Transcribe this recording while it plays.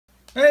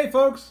Hey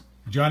folks,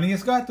 Johnny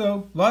is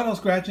Gato, Lotto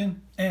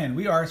scratching, and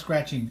we are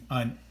scratching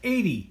an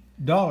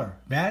 $80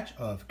 batch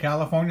of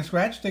California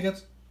scratch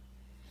tickets.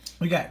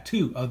 We got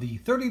two of the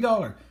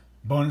 $30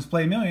 bonus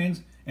play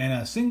millions and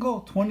a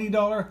single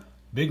 $20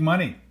 big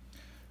money.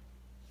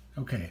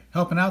 Okay,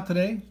 helping out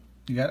today,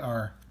 we got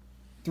our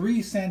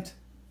 3-cent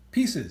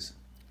pieces,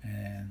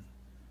 and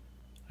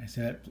I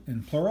said it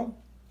in plural.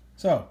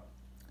 So,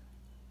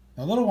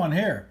 the little one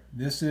here,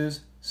 this is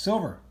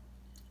silver.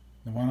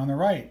 The one on the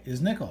right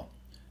is nickel.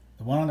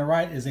 The one on the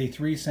right is a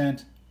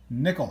 3-cent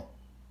nickel.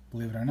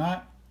 Believe it or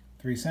not,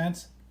 3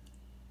 cents.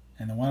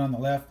 And the one on the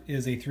left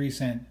is a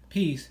 3-cent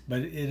piece, but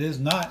it is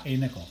not a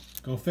nickel.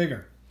 Go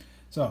figure.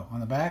 So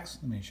on the backs,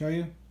 let me show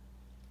you.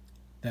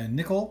 The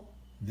nickel,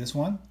 this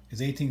one,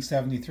 is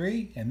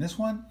 1873, and this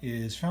one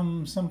is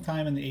from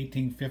sometime in the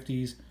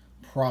 1850s,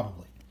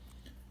 probably.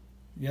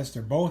 Yes,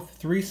 they're both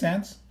 3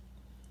 cents.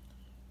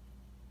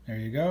 There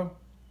you go.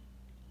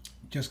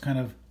 Just kind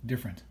of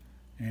different.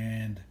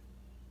 And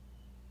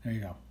there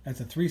you go.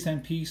 That's a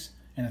 3-cent piece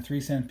and a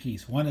 3-cent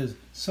piece. One is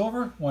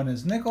silver, one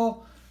is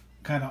nickel.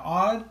 Kind of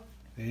odd.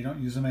 They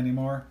don't use them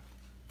anymore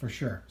for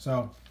sure.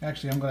 So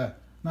actually I'm going to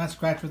not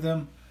scratch with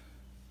them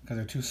because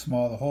they're too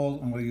small to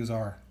hold. I'm going to use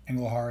our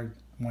Engelhard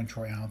 1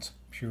 troy ounce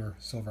pure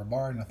silver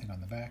bar. Nothing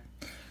on the back.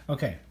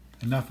 Okay,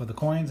 enough of the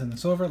coins and the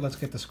silver. Let's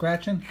get the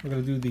scratching. We're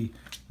going to do the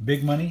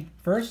big money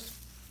first.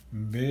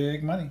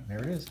 Big money. There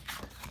it is.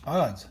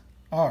 Odds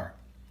are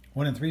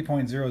 1 in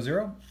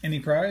 3.00, any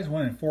prize,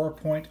 1 in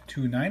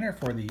 4.29er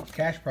for the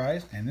cash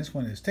prize, and this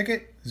one is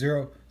ticket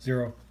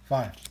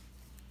 005.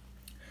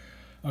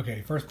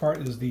 Okay, first part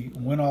is the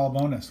win all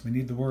bonus. We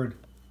need the word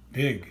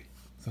big.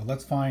 So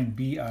let's find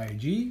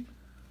B-I-G.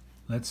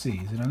 Let's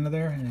see, is it under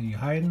there? Are you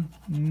hiding?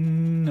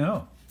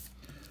 No.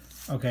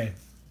 Okay,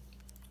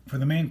 for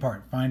the main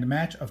part, find a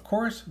match. Of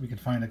course, we could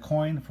find a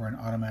coin for an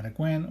automatic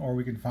win, or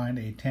we could find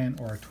a 10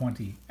 or a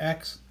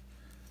 20X.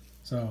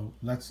 So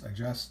let's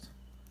adjust.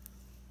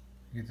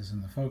 Get this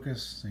in the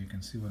focus so you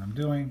can see what I'm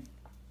doing.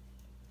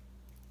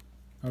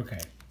 Okay,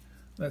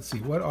 let's see.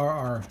 What are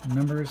our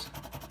numbers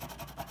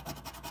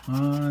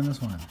on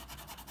this one?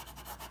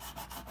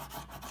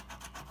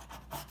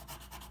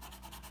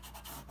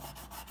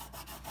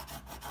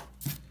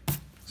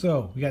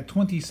 So we got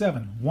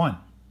 27, 1,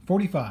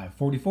 45,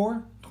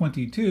 44,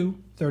 22,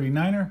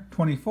 39er,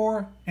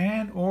 24,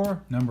 and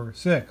or number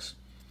 6.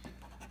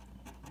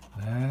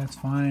 Let's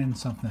find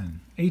something.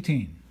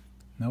 18.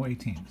 No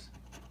 18s.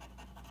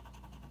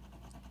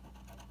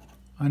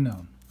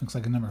 Unknown. Looks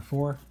like a number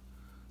 4.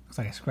 Looks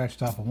like I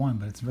scratched off a 1,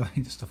 but it's really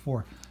just a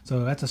 4.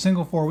 So that's a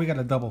single 4. We got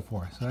a double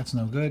 4. So that's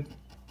no good.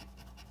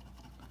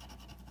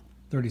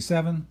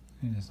 37.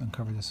 Let me just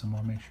uncover this some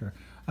more, make sure.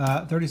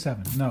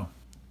 37. No.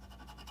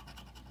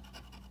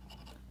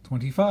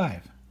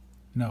 25.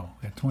 No.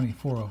 We got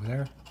 24 over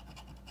there.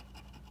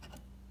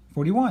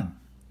 41.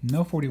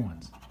 No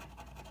 41s.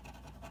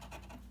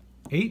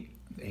 8.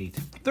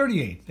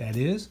 38. That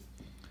is.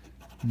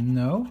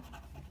 No.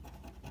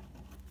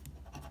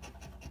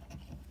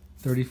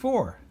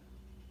 34.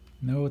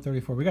 No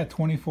 34. We got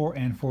 24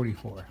 and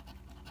 44.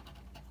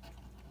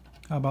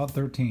 How about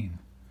 13?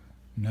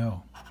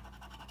 No.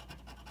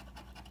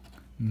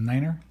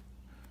 9er.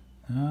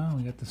 Oh,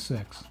 we got the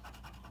 6.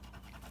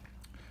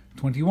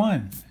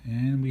 21.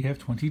 And we have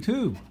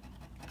 22.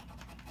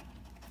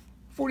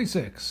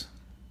 46.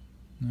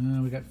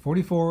 No, we got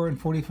 44 and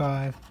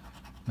 45.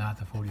 Not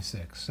the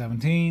 46.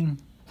 17.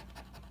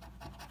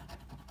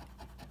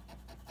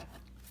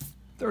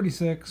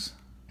 36.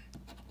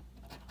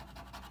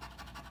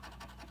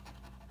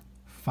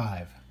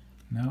 5.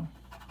 No.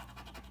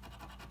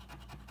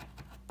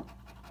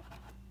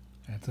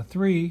 That's a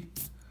 3.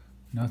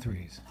 No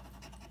 3s.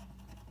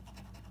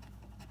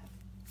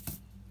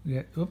 We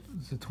got, oops,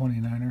 it's a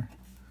 29er.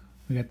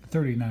 We got the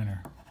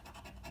 39er.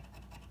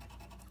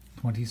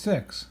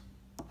 26.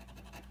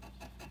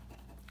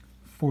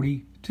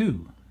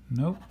 42.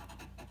 Nope.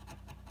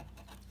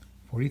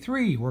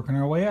 43. Working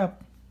our way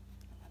up.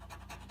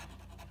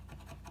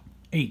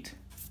 8.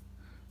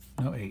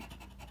 No 8.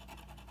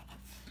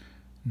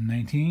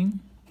 19.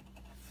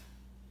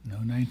 No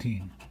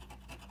 19.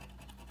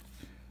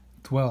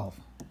 12.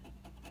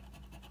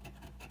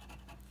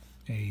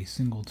 A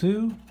single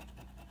 2.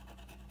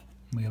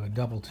 We have a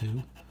double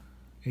 2.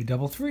 A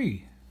double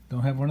 3.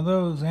 Don't have one of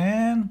those.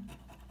 And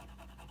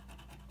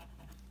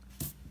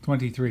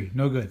 23.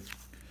 No good.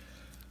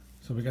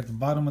 So we got the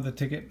bottom of the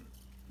ticket.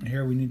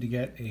 Here we need to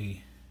get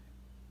a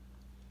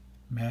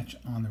match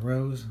on the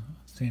rows.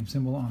 Same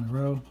symbol on the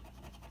row.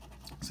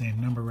 Same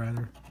number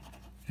rather.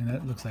 And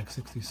that looks like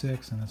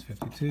 66, and that's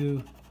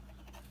 52,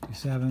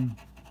 57,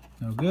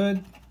 no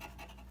good.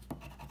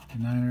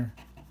 59er,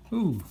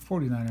 ooh,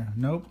 49er,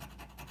 nope.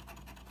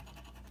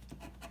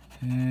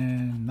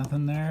 And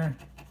nothing there.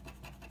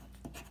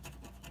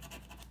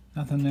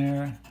 Nothing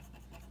there.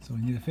 So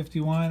we need a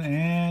 51,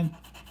 and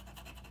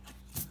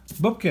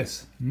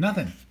Boopkiss,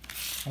 nothing.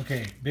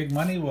 Okay, big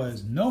money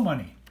was no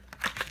money.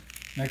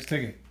 Next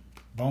ticket,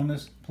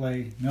 bonus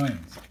play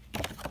millions.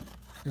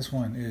 This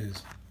one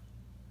is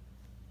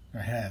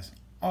has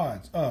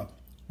odds of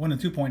 1 in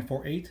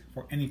 2.48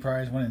 for any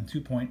prize, 1 in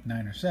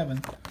 2.9 or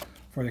 7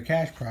 for the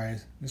cash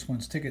prize. This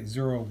one's ticket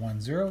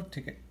 010,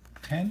 ticket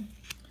 10,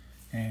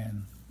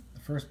 and the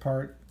first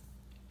part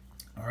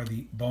are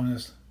the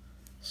bonus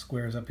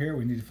squares up here.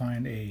 We need to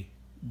find a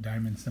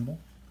diamond symbol.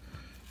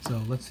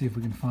 So let's see if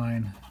we can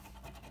find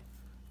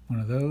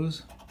one of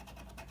those.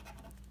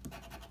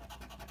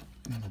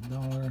 There's a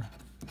dollar,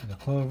 there's a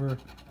clover,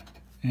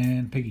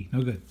 and piggy.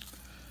 No good.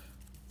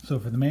 So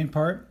for the main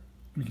part,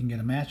 we can get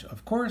a match.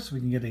 Of course, we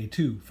can get a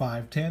 2,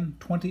 5, 10,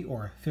 20,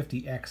 or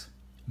 50x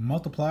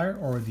multiplier,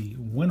 or the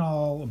win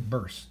all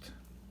burst.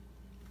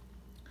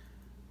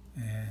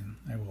 And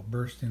I will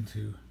burst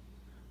into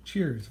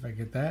cheers if I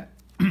get that,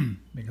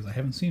 because I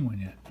haven't seen one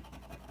yet.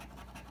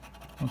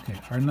 Okay,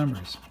 our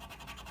numbers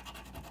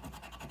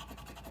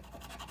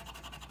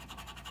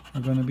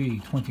are going to be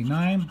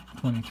 29,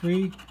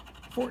 23,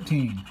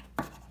 14,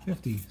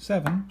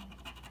 57,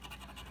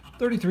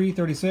 33,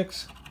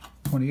 36,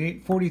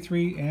 28,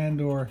 43,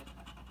 and or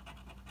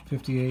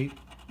 58,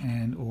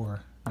 and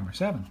or number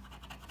 7.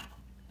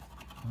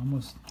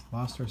 Almost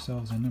lost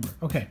ourselves in number.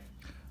 Okay,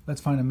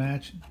 let's find a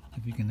match,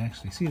 if you can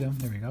actually see them,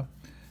 there we go,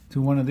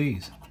 to one of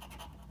these.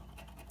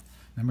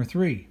 Number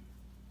 3.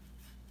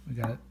 We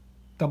got a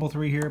double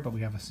 3 here, but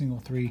we have a single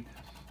 3.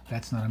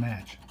 That's not a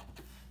match.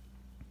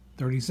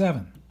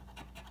 37.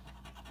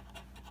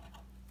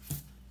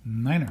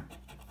 Niner.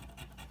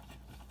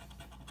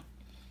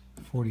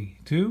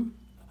 42.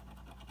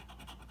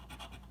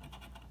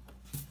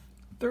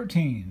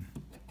 13.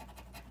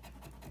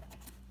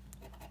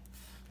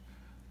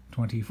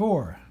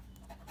 24.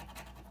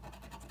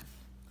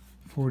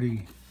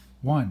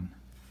 41.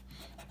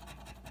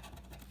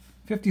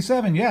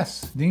 57,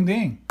 yes, ding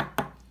ding.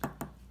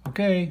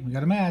 Okay, we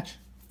got a match.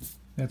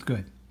 That's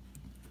good.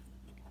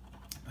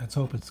 Let's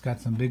hope it's got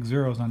some big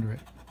zeros under it.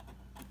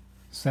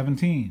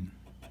 17.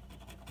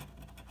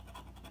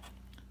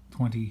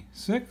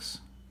 26,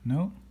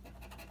 no.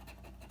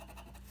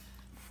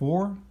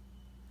 4,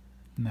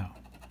 no.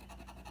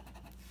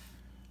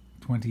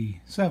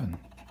 27.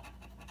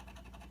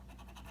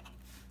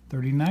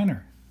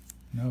 39er,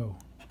 no.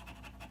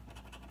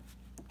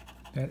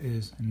 That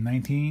is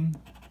 19.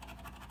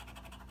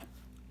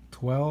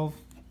 12.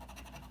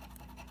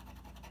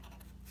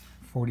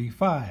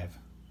 45.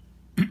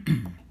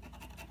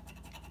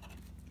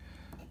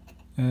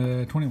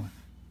 21.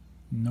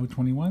 No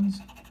 21s.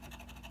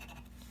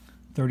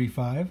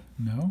 35.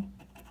 No.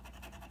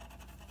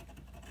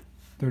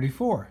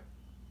 34.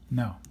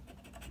 No.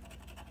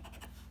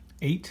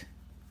 8.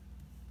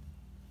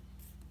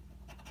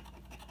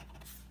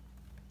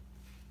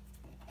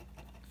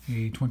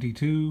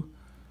 22.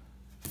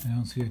 I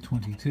don't see a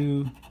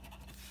 22.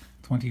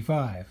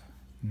 25.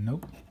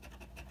 Nope.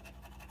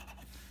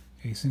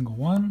 A single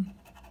 1.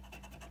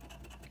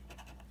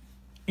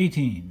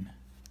 18.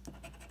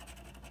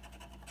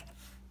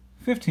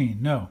 15.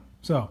 No.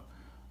 So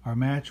our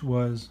match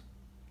was,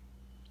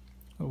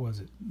 what was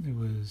it? It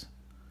was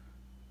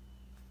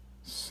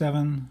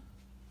 7,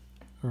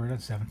 or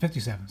not 7,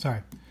 57.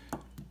 Sorry. I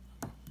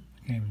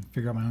can't even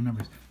figure out my own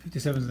numbers.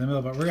 57 is in the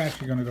middle, but we're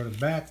actually going to go to the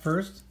back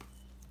first.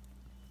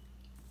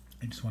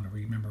 I just want to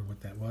remember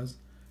what that was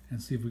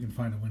and see if we can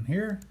find a win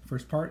here.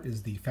 First part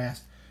is the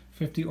fast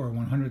 50 or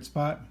 100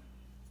 spot.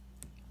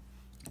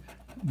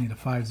 Need a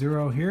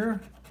 5-0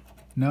 here.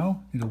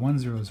 No. Need a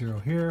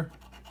 1-0-0 here.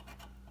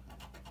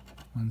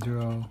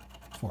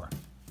 1-0-4.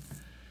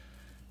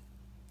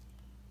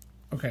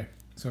 Okay,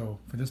 so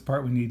for this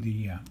part we need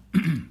the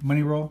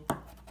money roll.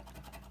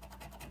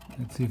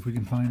 Let's see if we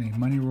can find a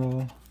money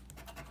roll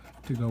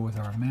to go with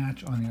our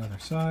match on the other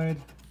side.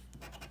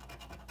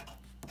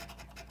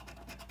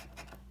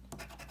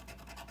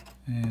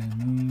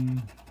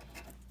 And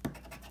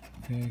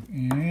okay,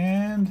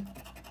 and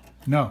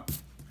no.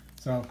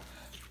 So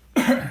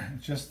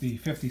it's just the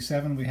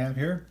 57 we have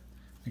here.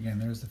 Again,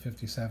 there's the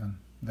 57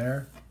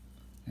 there,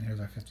 and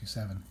here's our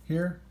 57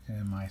 here,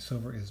 and my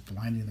silver is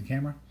blinding the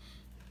camera.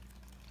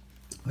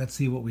 Let's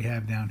see what we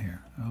have down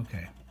here.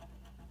 Okay.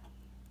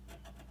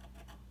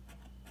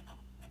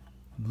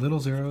 Little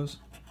zeros.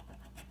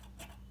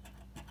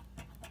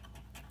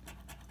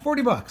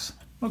 40 bucks.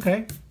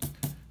 Okay.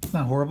 It's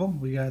not horrible.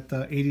 We got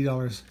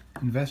 $80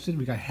 invested.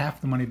 We got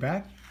half the money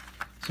back.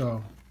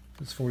 So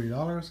it's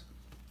 $40.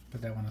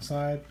 Put that one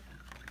aside.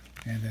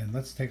 And then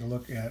let's take a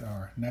look at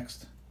our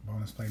next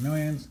bonus play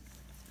millions.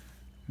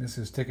 This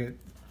is ticket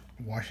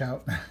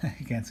washout.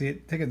 You can't see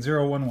it. Ticket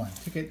 011.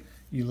 Ticket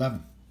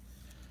 11.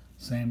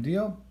 Same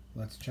deal.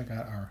 Let's check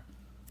out our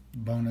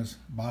bonus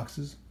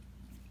boxes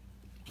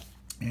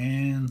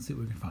and see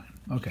what we can find.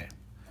 Okay.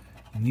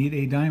 We need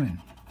a diamond.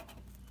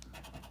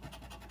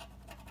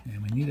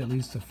 And we need at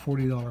least a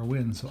 $40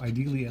 win, so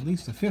ideally at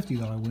least a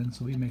 $50 win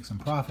so we make some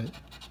profit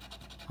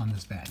on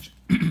this batch.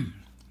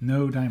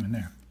 No diamond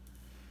there.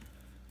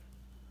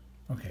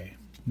 Okay,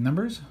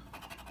 numbers.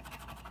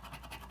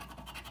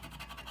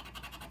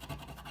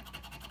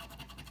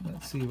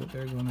 Let's see what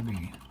they're going to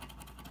be.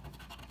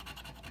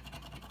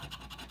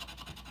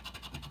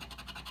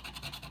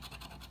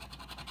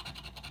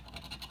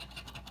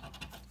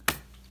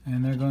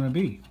 And they're going to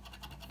be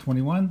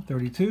 21,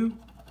 32,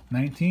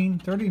 19,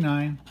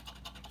 39,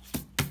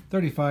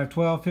 35,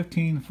 12,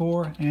 15,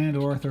 4, and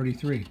or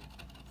 33.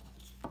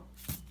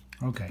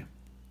 Okay.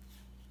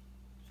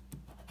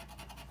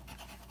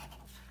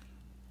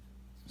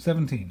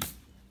 17.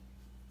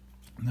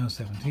 No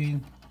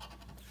 17.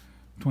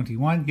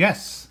 21.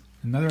 Yes!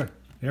 Another.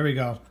 There we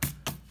go.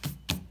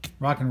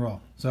 Rock and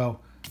roll. So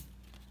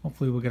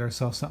hopefully we'll get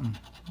ourselves something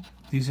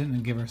decent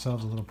and give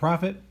ourselves a little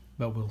profit.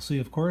 But we'll see,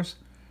 of course.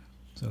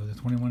 So the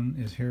 21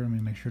 is here. Let me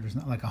make sure there's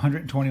not like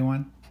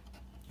 121.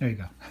 There you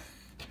go.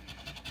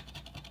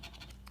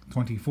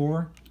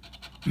 24.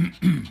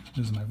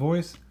 Losing my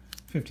voice.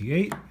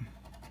 58.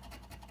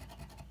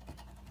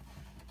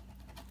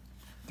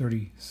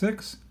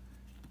 36.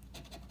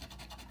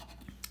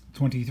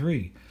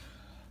 23.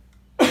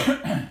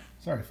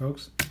 Sorry,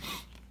 folks.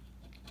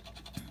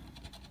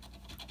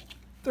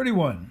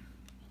 31.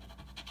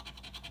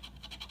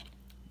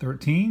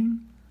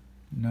 13.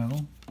 No.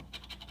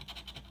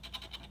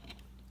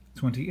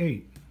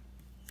 28.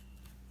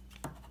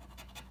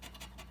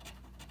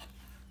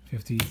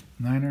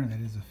 59er. That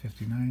is a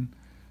 59.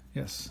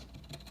 Yes.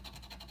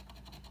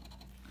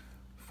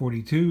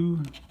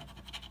 42.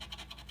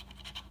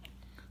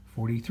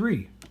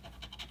 43.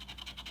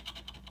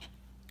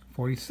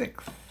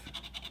 46.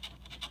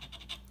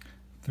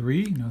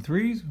 3. No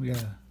threes. We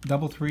got a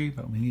double 3,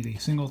 but we need a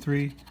single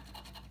 3.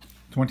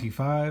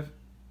 25.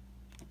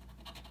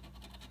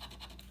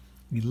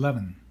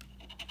 11.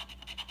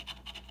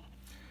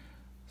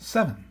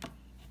 7.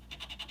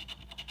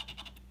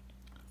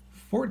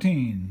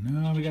 14.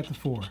 No, we got the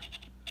 4.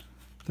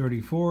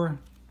 34.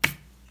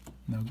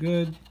 No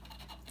good.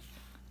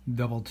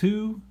 Double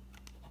 2.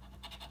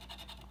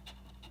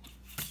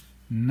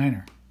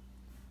 9er.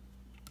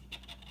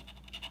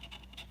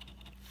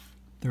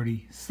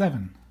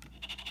 37.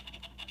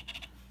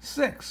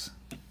 6.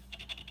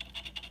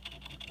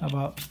 How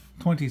about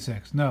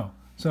 26? No.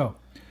 So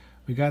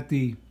we got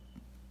the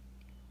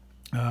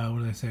what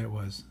did I say it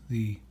was?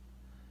 The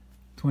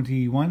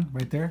 21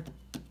 right there.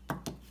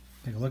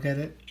 Take a look at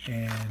it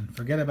and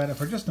forget about it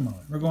for just a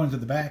moment. We're going to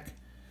the back.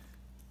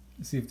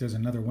 Let's see if there's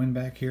another win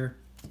back here.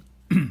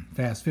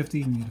 Fast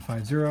 50, we need a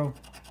 50.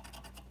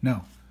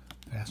 No.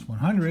 Fast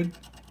 100.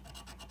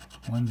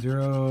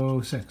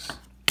 106.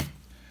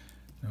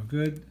 No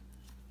good.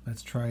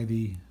 Let's try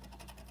the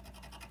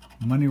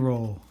money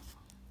roll.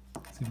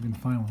 Let's see if we can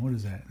find one. What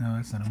is that? No,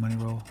 that's not a money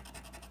roll.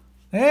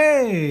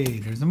 Hey,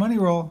 there's the money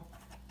roll.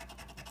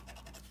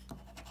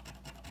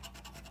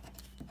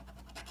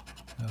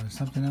 So there's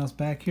something else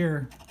back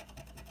here.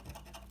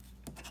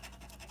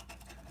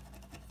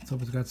 Let's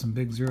hope it's got some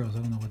big zeros. I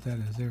don't know what that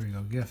is. There we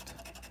go. Gift.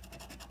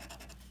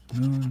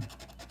 Moon.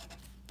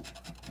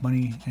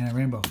 Money and a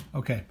rainbow.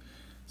 Okay.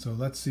 So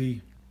let's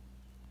see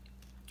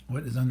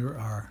what is under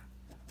our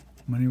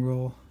money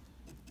roll.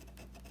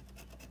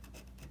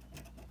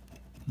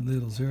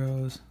 Little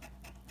zeros.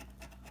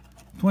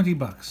 20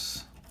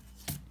 bucks.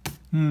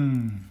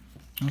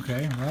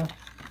 Okay, well,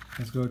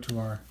 let's go to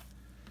our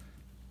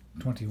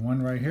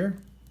 21 right here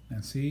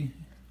and see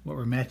what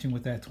we're matching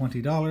with that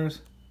 $20.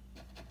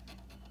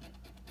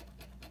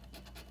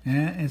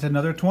 And it's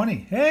another 20.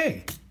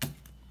 Hey!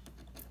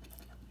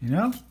 You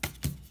know,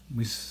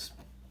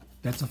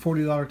 that's a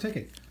 $40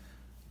 ticket.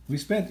 We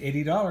spent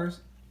 $80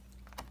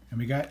 and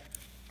we got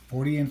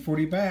 40 and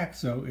 40 back,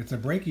 so it's a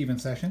break-even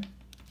session.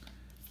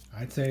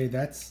 I'd say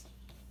that's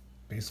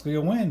basically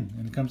a win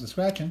when it comes to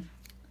scratching.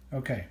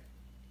 Okay,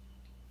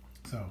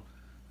 so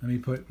let me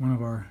put one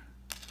of our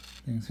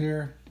things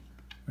here.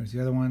 Where's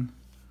the other one?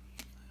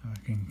 I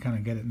can kind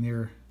of get it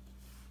near.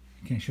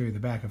 I can't show you the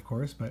back, of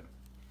course, but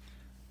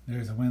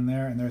there's a win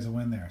there and there's a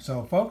win there.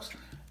 So, folks,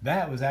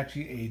 that was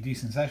actually a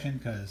decent session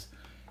because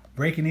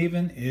breaking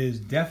even is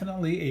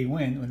definitely a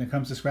win when it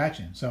comes to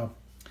scratching. So,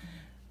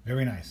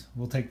 very nice.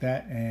 We'll take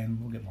that and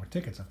we'll get more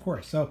tickets, of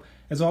course. So,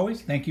 as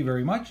always, thank you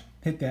very much.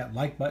 Hit that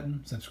like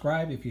button,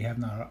 subscribe if you have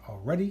not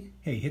already.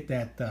 Hey, hit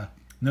that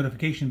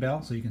notification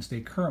bell so you can stay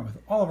current with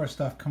all of our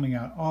stuff coming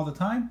out all the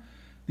time.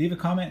 Leave a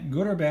comment,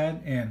 good or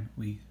bad, and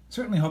we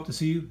certainly hope to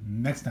see you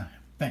next time.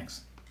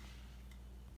 Thanks.